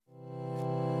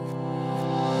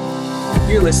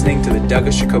You're listening to the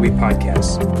Douglas Jacoby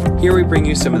Podcast. Here we bring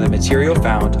you some of the material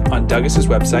found on Douglas's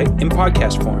website in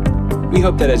podcast form. We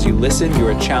hope that as you listen, you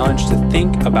are challenged to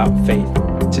think about faith.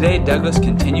 Today, Douglas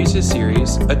continues his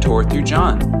series, A Tour Through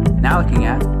John, now looking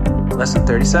at Lesson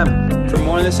 37. For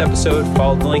more on this episode,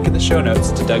 follow the link in the show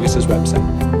notes to Douglas's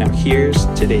website. Now here's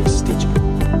today's teaching.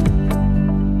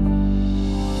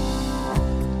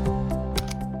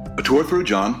 A Tour Through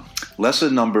John,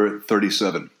 lesson number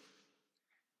 37.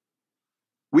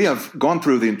 We have gone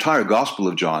through the entire Gospel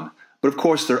of John, but of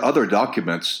course there are other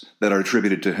documents that are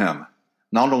attributed to him.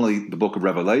 Not only the book of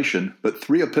Revelation, but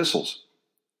 3 epistles.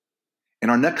 In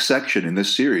our next section in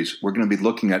this series, we're going to be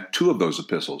looking at 2 of those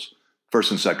epistles,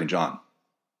 1st and 2nd John.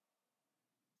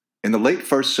 In the late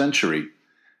 1st century,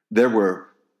 there were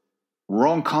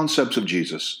wrong concepts of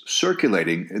Jesus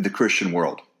circulating in the Christian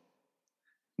world.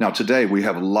 Now today we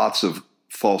have lots of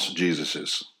false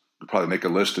Jesuses. We'll probably make a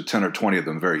list of 10 or 20 of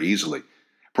them very easily.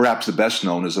 Perhaps the best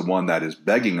known is the one that is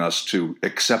begging us to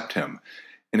accept him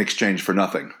in exchange for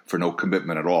nothing, for no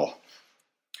commitment at all.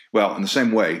 Well, in the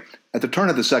same way, at the turn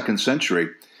of the 2nd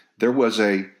century, there was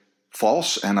a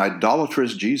false and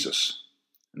idolatrous Jesus.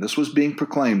 And this was being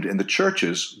proclaimed in the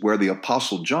churches where the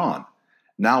Apostle John,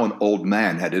 now an old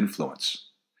man, had influence.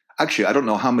 Actually, I don't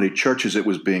know how many churches it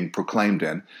was being proclaimed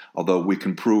in, although we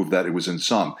can prove that it was in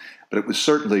some. But it was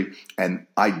certainly an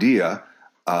idea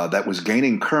that was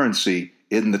gaining currency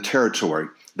in the territory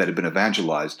that had been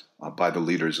evangelized by the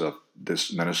leaders of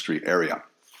this ministry area.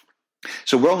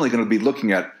 So we're only going to be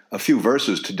looking at a few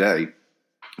verses today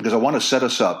because I want to set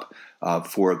us up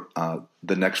for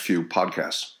the next few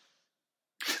podcasts.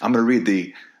 I'm going to read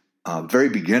the very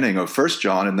beginning of 1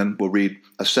 John, and then we'll read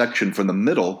a section from the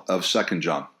middle of 2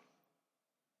 John.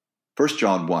 1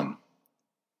 John 1.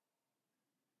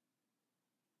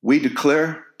 We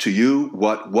declare to you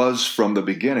what was from the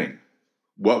beginning,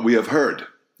 what we have heard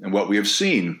and what we have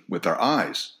seen with our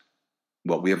eyes,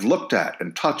 what we have looked at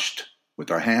and touched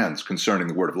with our hands concerning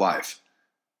the word of life.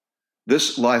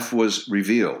 This life was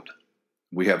revealed.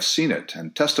 We have seen it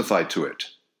and testified to it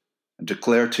and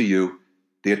declare to you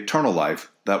the eternal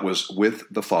life that was with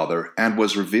the Father and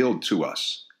was revealed to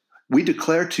us. We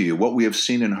declare to you what we have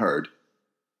seen and heard,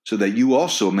 so that you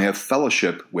also may have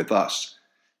fellowship with us.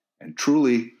 And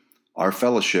truly, our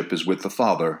fellowship is with the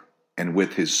Father and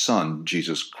with his Son,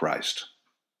 Jesus Christ.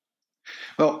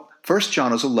 Well, 1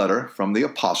 John is a letter from the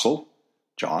Apostle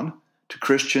John to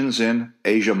Christians in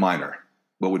Asia Minor,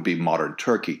 what would be modern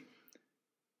Turkey.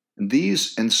 And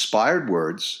these inspired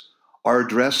words are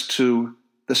addressed to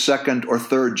the 2nd or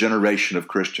 3rd generation of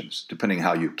Christians, depending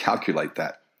how you calculate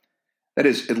that. That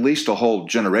is, at least a whole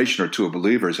generation or 2 of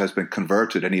believers has been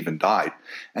converted and even died,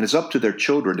 and it's up to their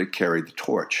children to carry the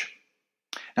torch.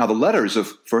 Now, the letters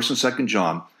of 1st and 2nd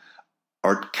John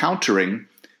are countering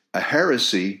a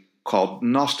heresy called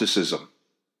Gnosticism,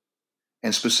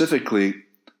 and specifically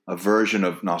a version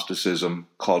of Gnosticism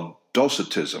called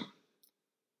Docetism.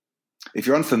 If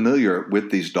you're unfamiliar with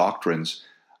these doctrines,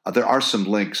 there are some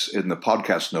links in the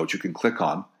podcast notes you can click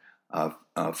on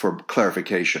for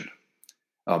clarification.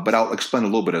 But I'll explain a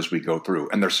little bit as we go through,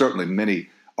 and there's certainly many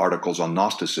articles on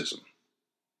Gnosticism.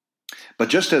 But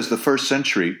just as the 1st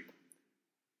century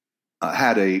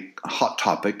had a hot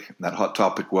topic, that hot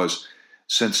topic was,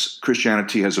 since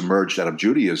Christianity has emerged out of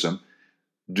Judaism,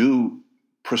 do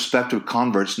prospective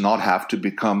converts not have to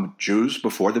become Jews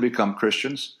before they become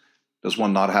Christians? Does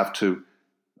one not have to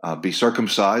be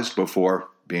circumcised before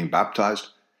being baptized?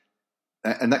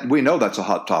 And that, we know that's a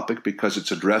hot topic because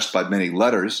it's addressed by many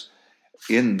letters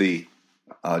in the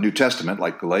New Testament,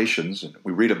 like Galatians, and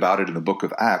we read about it in the book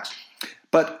of Acts.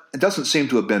 But it doesn't seem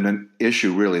to have been an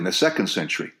issue really in the 2nd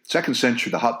century. 2nd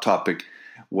century, the hot topic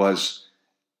was,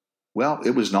 well,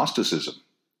 it was Gnosticism.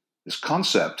 This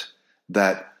concept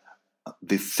that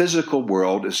the physical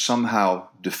world is somehow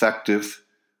defective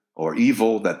or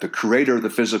evil, that the creator of the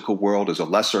physical world is a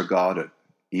lesser God,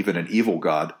 even an evil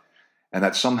God, and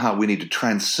that somehow we need to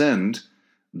transcend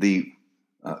the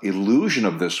illusion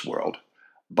of this world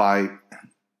by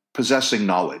possessing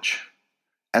knowledge,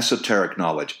 esoteric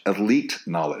knowledge, elite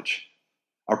knowledge.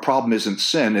 Our problem isn't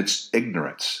sin, it's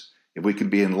ignorance. If we can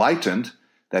be enlightened,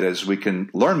 that is, we can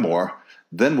learn more,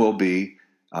 then we'll be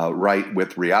right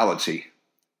with reality.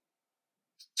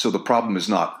 So the problem is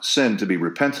not sin to be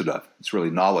repented of, it's really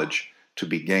knowledge to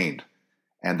be gained.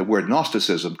 And the word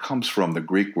Gnosticism comes from the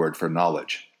Greek word for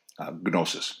knowledge,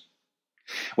 gnosis.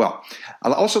 Well,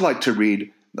 I'd also like to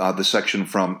read the section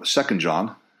from 2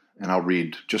 John, and I'll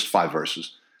read just 5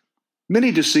 verses.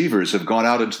 Many deceivers have gone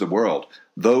out into the world,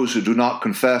 those who do not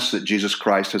confess that Jesus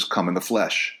Christ has come in the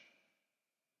flesh.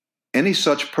 Any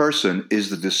such person is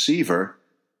the deceiver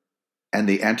and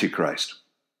the Antichrist.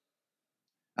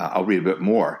 I'll read a bit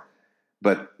more,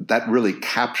 but that really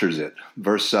captures it.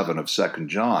 Verse 7 of 2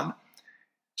 John.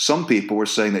 Some people were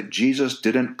saying that Jesus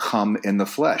didn't come in the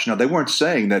flesh. Now, they weren't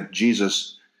saying that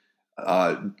Jesus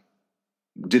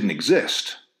didn't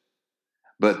exist,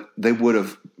 but they would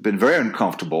have been very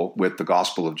uncomfortable with the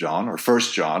Gospel of John or 1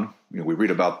 John. We read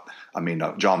about,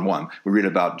 John 1, we read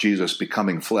about Jesus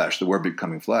becoming flesh, the Word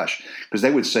becoming flesh, because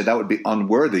they would say that would be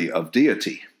unworthy of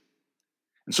deity.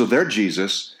 And so their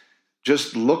Jesus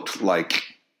just looked like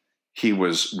he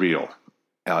was real,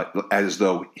 as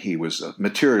though he was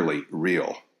materially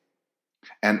real.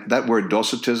 And that word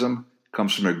docetism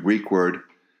comes from a Greek word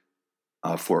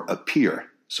for appear.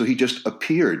 So he just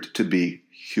appeared to be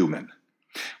human.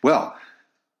 Well,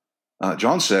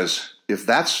 John says, if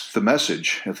that's the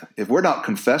message, if we're not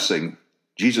confessing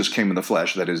Jesus came in the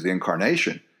flesh, that is the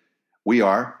incarnation, we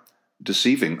are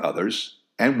deceiving others,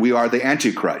 and we are the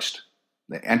Antichrist.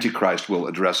 The Antichrist we'll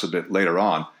address a bit later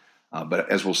on, but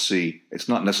as we'll see, it's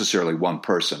not necessarily one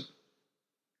person.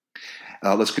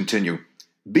 Let's continue.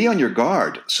 Be on your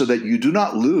guard so that you do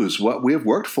not lose what we have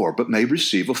worked for, but may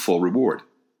receive a full reward.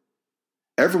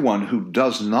 Everyone who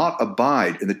does not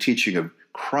abide in the teaching of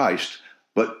Christ,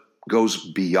 but goes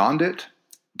beyond it,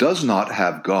 does not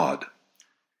have God.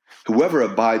 Whoever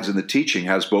abides in the teaching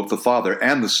has both the Father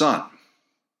and the Son.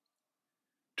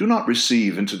 Do not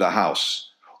receive into the house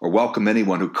or welcome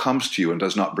anyone who comes to you and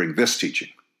does not bring this teaching.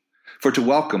 For to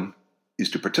welcome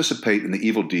is to participate in the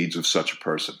evil deeds of such a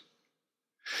person.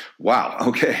 Wow,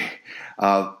 okay.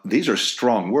 These are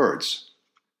strong words.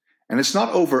 And it's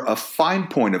not over a fine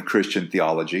point of Christian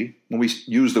theology. When we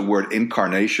use the word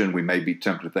incarnation, we may be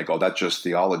tempted to think, oh, that's just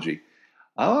theology.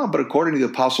 But according to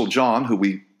the Apostle John, who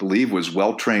we believe was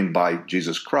well-trained by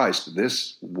Jesus Christ,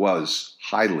 this was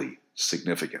highly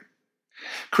significant.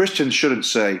 Christians shouldn't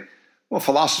say, well,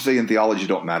 philosophy and theology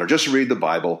don't matter. Just read the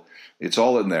Bible. It's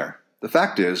all in there. The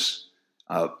fact is,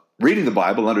 reading the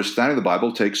Bible, understanding the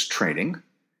Bible takes training,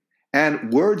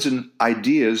 and words and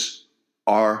ideas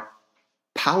are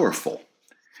powerful.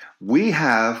 We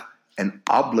have an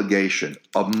obligation,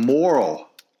 a moral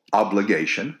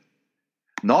obligation,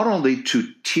 not only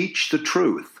to teach the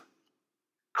truth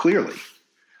clearly,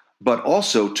 but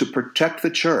also to protect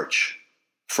the church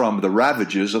from the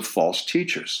ravages of false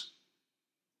teachers.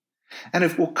 And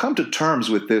if we'll come to terms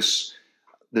with this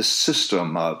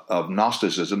system of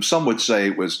Gnosticism, some would say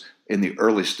it was in the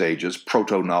early stages,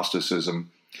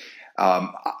 proto-Gnosticism.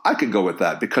 I could go with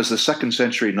that because the second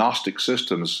century Gnostic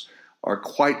systems are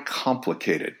quite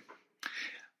complicated.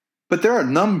 But there are a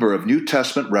number of New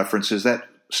Testament references that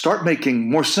start making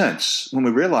more sense when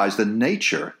we realize the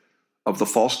nature of the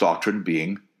false doctrine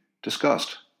being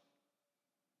discussed.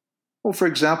 Well, for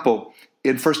example,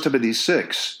 in 1 Timothy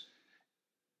 6,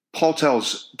 Paul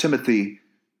tells Timothy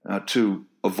to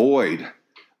avoid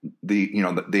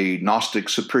the Gnostic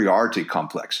superiority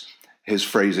complex. His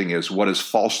phrasing is what is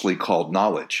falsely called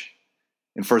knowledge.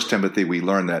 In 1 Timothy, we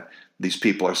learn that these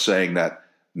people are saying that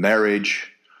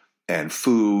marriage and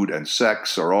food and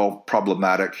sex are all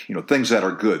problematic, things that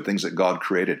are good, things that God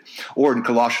created. Or in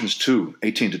Colossians 2,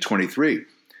 18 to 23,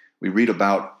 we read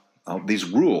about these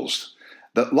rules.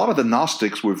 A lot of the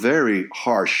Gnostics were very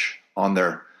harsh on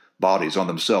their bodies, on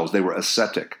themselves. They were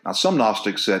ascetic. Now, some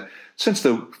Gnostics said, since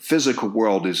the physical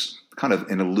world is kind of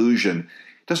an illusion,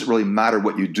 it doesn't really matter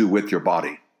what you do with your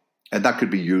body. And that could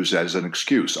be used as an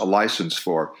excuse, a license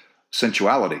for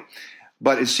sensuality.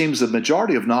 But it seems the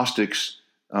majority of Gnostics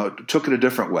took it a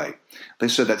different way. They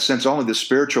said that since only the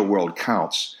spiritual world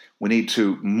counts, we need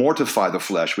to mortify the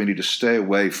flesh. We need to stay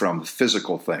away from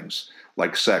physical things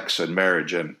like sex and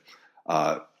marriage. And,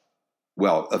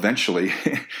 eventually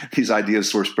these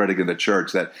ideas were spreading in the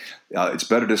church that it's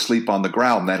better to sleep on the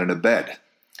ground than in a bed.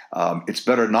 It's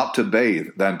better not to bathe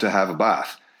than to have a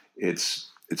bath. It's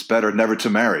better never to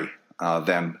marry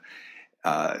than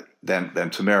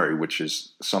to marry, which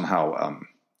is somehow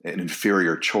an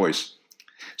inferior choice.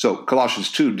 So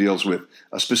Colossians 2 deals with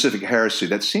a specific heresy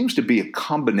that seems to be a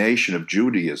combination of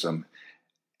Judaism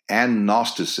and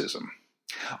Gnosticism.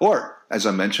 Or, as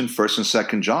I mentioned, 1 and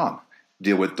 2 John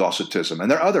deal with Docetism.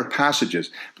 And there are other passages,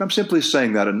 but I'm simply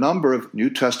saying that a number of New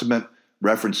Testament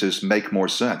references make more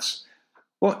sense.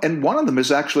 Well, and one of them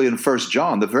is actually in 1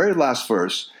 John, the very last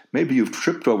verse. Maybe you've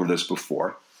tripped over this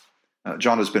before.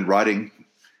 John has been writing,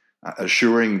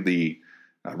 assuring the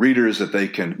readers that they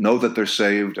can know that they're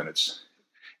saved, and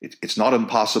it's not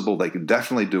impossible. They can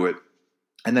definitely do it.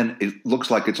 And then it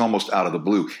looks like it's almost out of the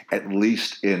blue, at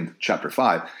least in chapter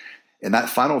 5. In that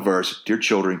final verse, dear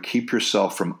children, keep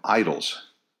yourself from idols.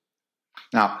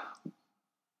 Now,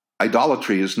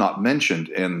 idolatry is not mentioned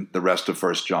in the rest of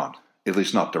 1 John. at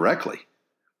least not directly.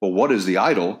 Well, what is the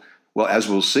idol? Well, as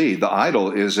we'll see, the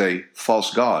idol is a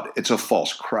false god. It's a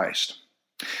false Christ.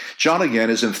 John again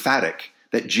is emphatic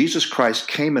that Jesus Christ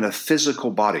came in a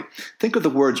physical body. Think of the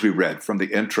words we read from the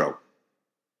intro.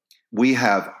 We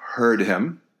have heard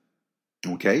him,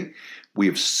 okay? We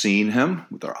have seen him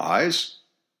with our eyes.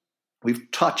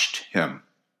 We've touched him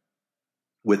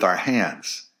with our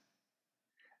hands.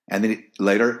 And then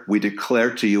later, we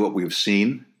declare to you what we've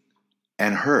seen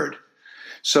and heard.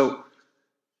 So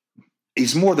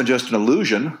he's more than just an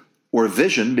illusion or a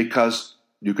vision because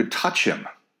you could touch him.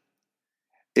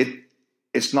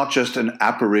 It's not just an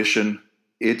apparition.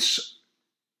 It's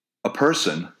a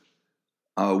person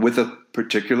with a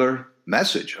particular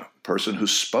message, a person who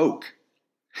spoke.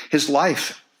 His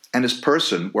life and his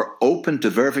person were open to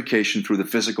verification through the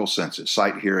physical senses,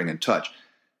 sight, hearing, and touch.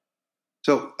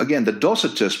 So again, the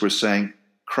Docetists were saying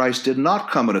Christ did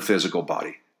not come in a physical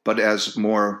body, but as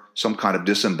more some kind of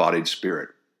disembodied spirit.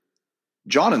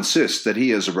 John insists that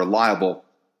he is a reliable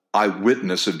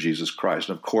eyewitness of Jesus Christ,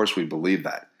 and of course we believe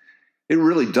that. It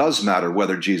really does matter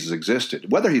whether Jesus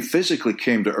existed, whether he physically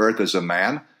came to earth as a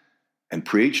man and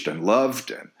preached and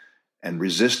loved and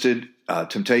resisted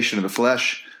temptation of the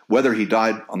flesh, whether he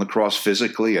died on the cross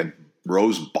physically and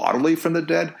rose bodily from the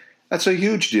dead. That's a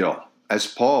huge deal, as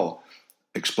Paul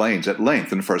explains at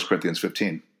length in 1 Corinthians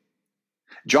 15.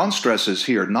 John stresses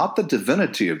here not the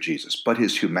divinity of Jesus, but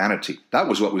his humanity. That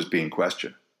was what was being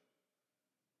questioned.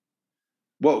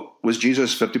 Well, was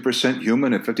Jesus 50%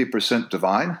 human and 50%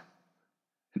 divine?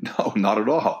 No, not at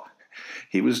all.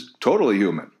 He was totally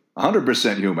human,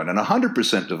 100% human, and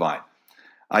 100% divine.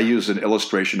 I use an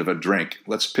illustration of a drink.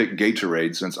 Let's pick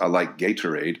Gatorade, since I like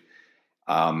Gatorade.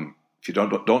 If you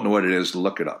don't know what it is,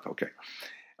 look it up. Okay.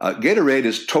 Gatorade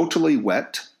is totally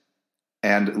wet,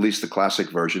 and at least the classic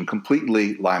version,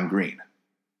 completely lime green.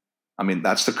 I mean,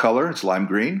 that's the color. It's lime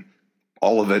green.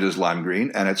 All of it is lime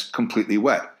green, and it's completely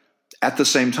wet. At the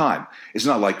same time, it's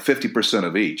not like 50%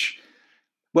 of each.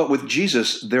 Well, with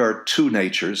Jesus, there are two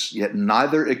natures, yet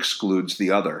neither excludes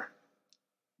the other.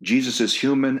 Jesus is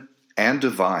human and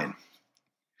divine.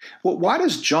 Well, why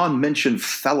does John mention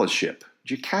fellowship?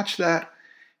 Did you catch that?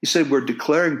 He said, we're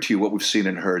declaring to you what we've seen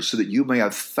and heard so that you may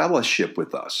have fellowship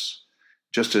with us,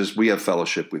 just as we have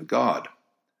fellowship with God.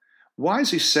 Why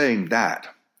is he saying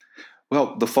that?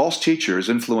 Well, the false teachers,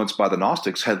 influenced by the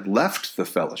Gnostics, had left the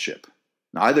fellowship.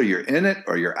 Now, either you're in it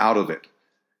or you're out of it.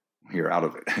 You're out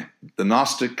of it. The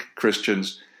Gnostic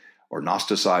Christians or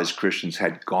Gnosticized Christians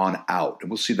had gone out. And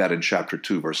we'll see that in chapter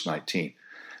 2, verse 19.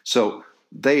 So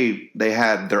they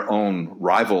had their own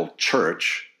rival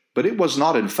church, but it was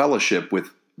not in fellowship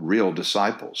with real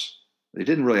disciples. They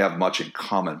didn't really have much in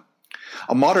common.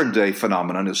 A modern-day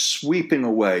phenomenon is sweeping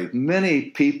away many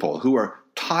people who are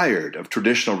tired of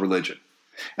traditional religion.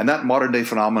 And that modern-day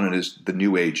phenomenon is the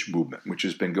New Age movement, which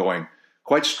has been going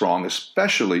quite strong,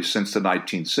 especially since the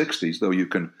 1960s, though you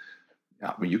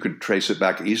can trace it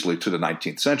back easily to the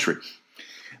 19th century.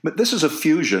 But this is a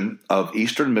fusion of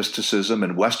Eastern mysticism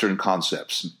and Western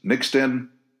concepts, mixed in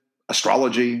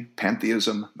astrology,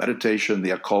 pantheism, meditation,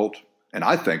 the occult, and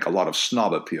I think a lot of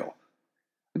snob appeal.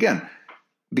 Again,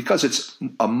 because it's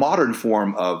a modern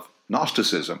form of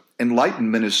Gnosticism,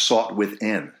 enlightenment is sought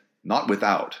within, not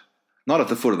without, not at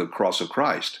the foot of the cross of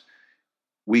Christ.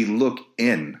 We look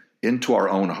into our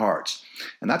own hearts.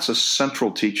 And that's a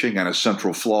central teaching and a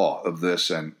central flaw of this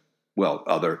and, well,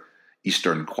 other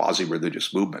Eastern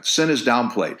quasi-religious movements. Sin is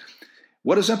downplayed.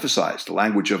 What is emphasized? The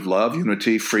language of love,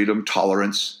 unity, freedom,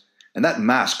 tolerance. And that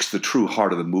masks the true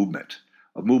heart of the movement,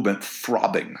 a movement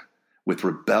throbbing with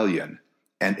rebellion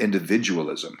and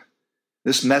individualism.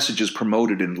 This message is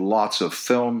promoted in lots of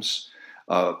films,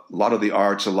 a lot of the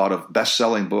arts, a lot of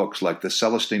best-selling books like The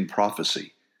Celestine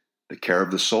Prophecy, The Care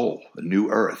of the Soul, The New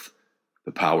Earth,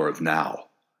 The Power of Now,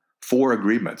 Four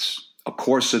Agreements, A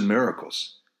Course in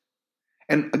Miracles.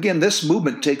 And again, this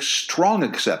movement takes strong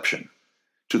exception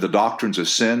to the doctrines of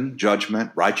sin, judgment,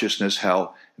 righteousness,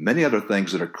 hell, and many other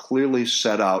things that are clearly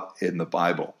set out in the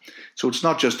Bible. So it's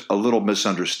not just a little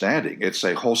misunderstanding, it's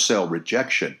a wholesale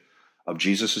rejection of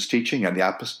Jesus' teaching and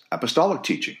the apostolic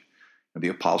teaching of the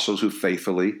apostles who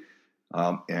faithfully,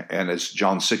 and as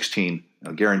John 16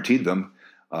 guaranteed them,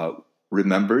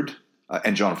 remembered,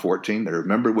 and John 14, they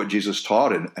remembered what Jesus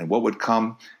taught and what would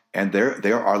come, and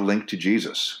they are linked to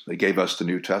Jesus. They gave us the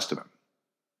New Testament.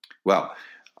 Well,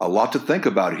 a lot to think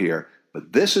about here,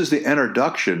 but this is the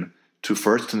introduction to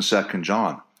 1st and 2nd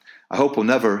John. I hope we'll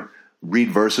never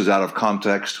read verses out of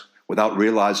context without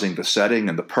realizing the setting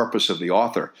and the purpose of the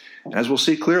author. And as we'll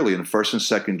see clearly in 1st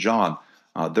and 2nd John,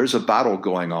 there's a battle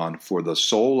going on for the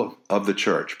soul of the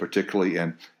church, particularly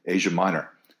in Asia Minor.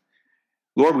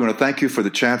 Lord, we want to thank you for the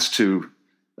chance to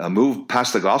move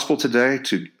past the gospel today,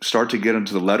 to start to get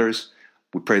into the letters.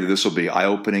 We pray that this will be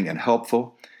eye-opening and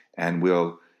helpful, and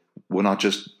we'll not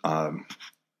just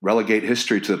relegate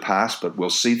history to the past, but we'll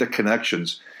see the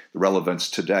connections, the relevance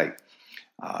today.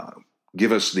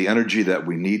 Give us the energy that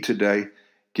we need today.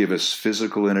 Give us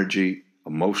physical energy,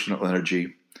 emotional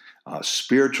energy,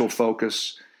 spiritual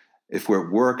focus. If we're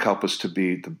at work, help us to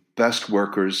be the best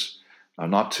workers,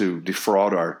 not to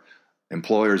defraud our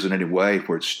employers in any way. If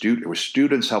we're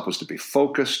students, help us to be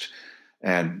focused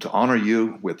and to honor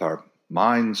you with our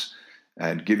minds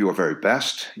and give you our very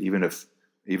best, even if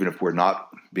we're not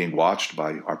being watched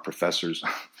by our professors.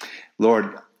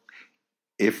 Lord,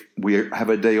 if we have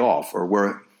a day off or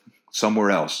we're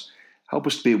somewhere else, help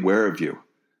us to be aware of you.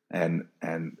 And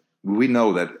we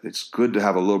know that it's good to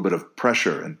have a little bit of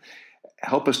pressure, and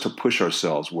help us to push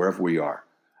ourselves wherever we are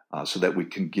so that we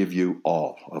can give you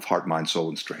all of heart, mind, soul,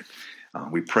 and strength.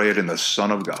 We pray it in the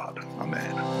Son of God.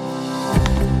 Amen.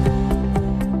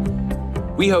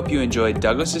 We hope you enjoyed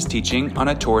Douglas's teaching on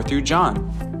a tour through John.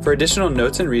 For additional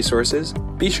notes and resources,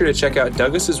 be sure to check out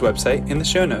Douglas's website in the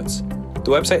show notes.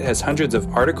 The website has hundreds of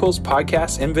articles,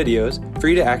 podcasts, and videos for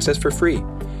you to access for free.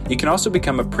 You can also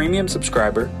become a premium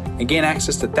subscriber and gain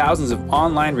access to thousands of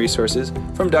online resources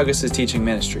from Douglas's teaching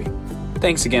ministry.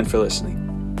 Thanks again for listening.